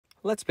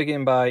Let's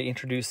begin by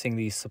introducing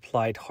the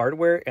supplied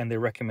hardware and the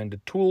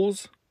recommended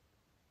tools.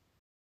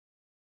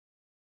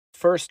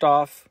 First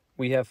off,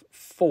 we have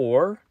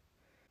 4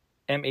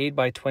 M8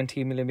 by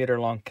 20 millimeter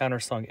long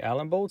countersunk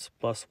Allen bolts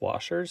plus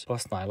washers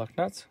plus nylock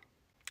nuts.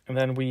 And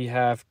then we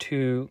have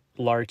 2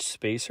 large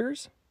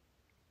spacers,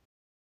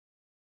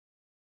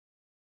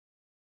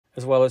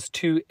 as well as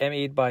 2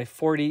 M8 by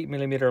 40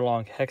 millimeter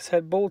long hex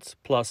head bolts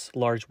plus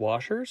large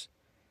washers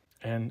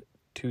and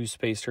 2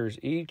 spacers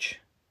each,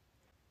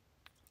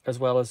 as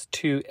well as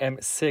 2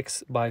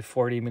 M6 by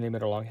 40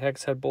 millimeter long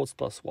hex head bolts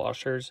plus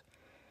washers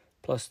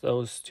plus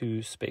those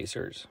 2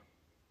 spacers.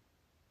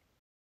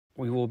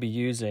 We will be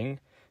using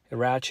a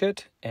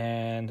ratchet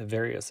and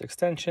various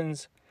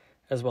extensions,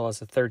 as well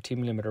as a 13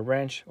 millimeter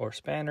wrench or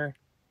spanner,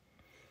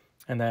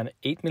 and then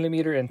 8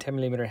 millimeter and 10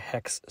 millimeter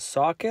hex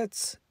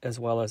sockets, as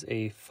well as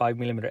a 5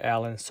 millimeter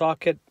Allen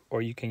socket,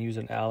 or you can use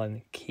an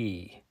Allen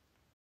key.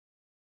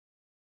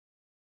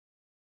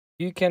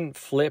 You can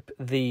flip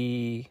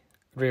the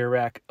rear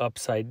rack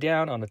upside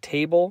down on a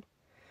table,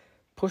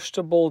 push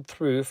the bolt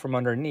through from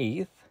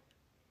underneath,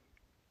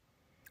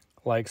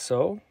 like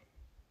so,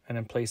 and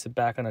then place it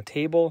back on a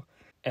table,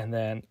 and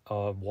then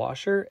a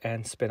washer,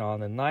 and spin on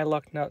the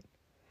nylock nut.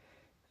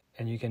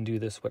 And you can do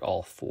this with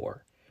all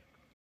 4.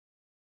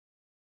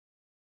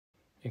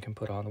 You can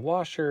put on the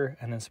washer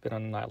and then spin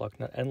on the nylock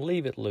nut and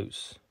leave it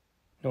loose.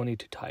 No need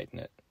to tighten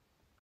it.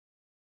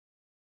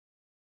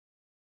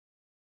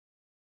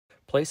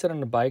 Place it on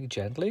the bike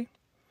gently.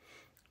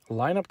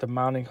 Line up the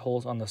mounting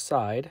holes on the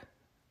side.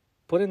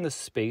 Put in the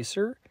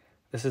spacer.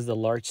 This is the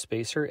large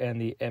spacer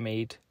and the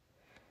M8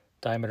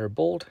 diameter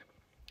bolt.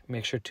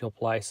 Make sure to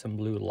apply some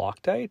blue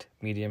Loctite,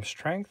 medium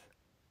strength.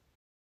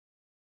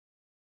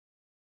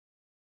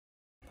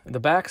 The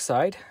back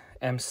side,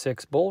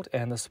 M6 bolt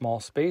and the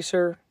small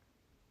spacer.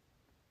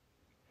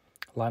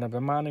 Line up the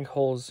mounting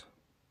holes,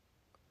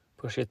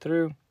 push it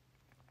through,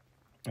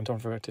 and don't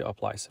forget to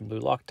apply some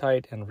blue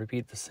Loctite and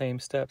repeat the same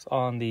steps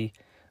on the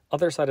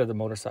other side of the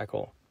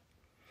motorcycle.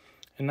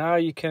 And now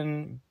you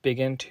can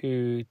begin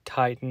to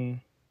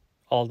tighten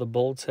all the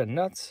bolts and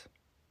nuts.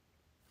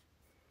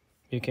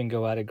 You can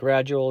go at it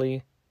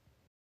gradually.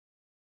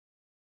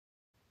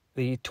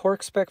 The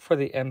torque spec for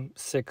the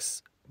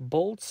M6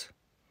 bolts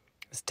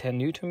is 10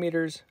 Newton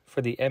meters.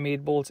 For the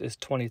M8 bolts is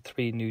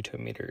 23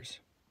 Newton meters.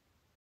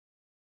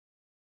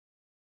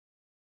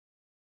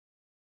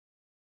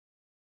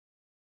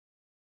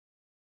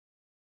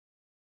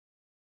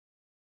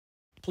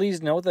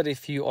 Please note that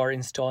if you are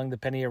installing the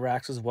pannier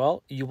racks as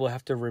well, you will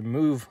have to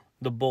remove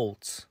the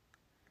bolts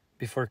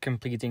before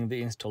completing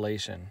the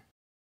installation.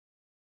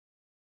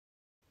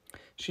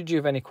 Should you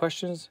have any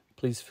questions,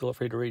 please feel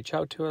free to reach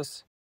out to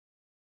us,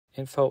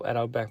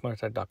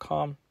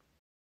 info@outbackmotortek.com,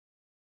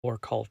 or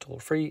call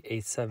toll-free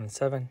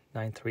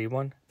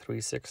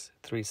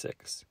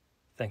 877-931-3636.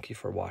 Thank you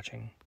for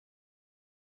watching.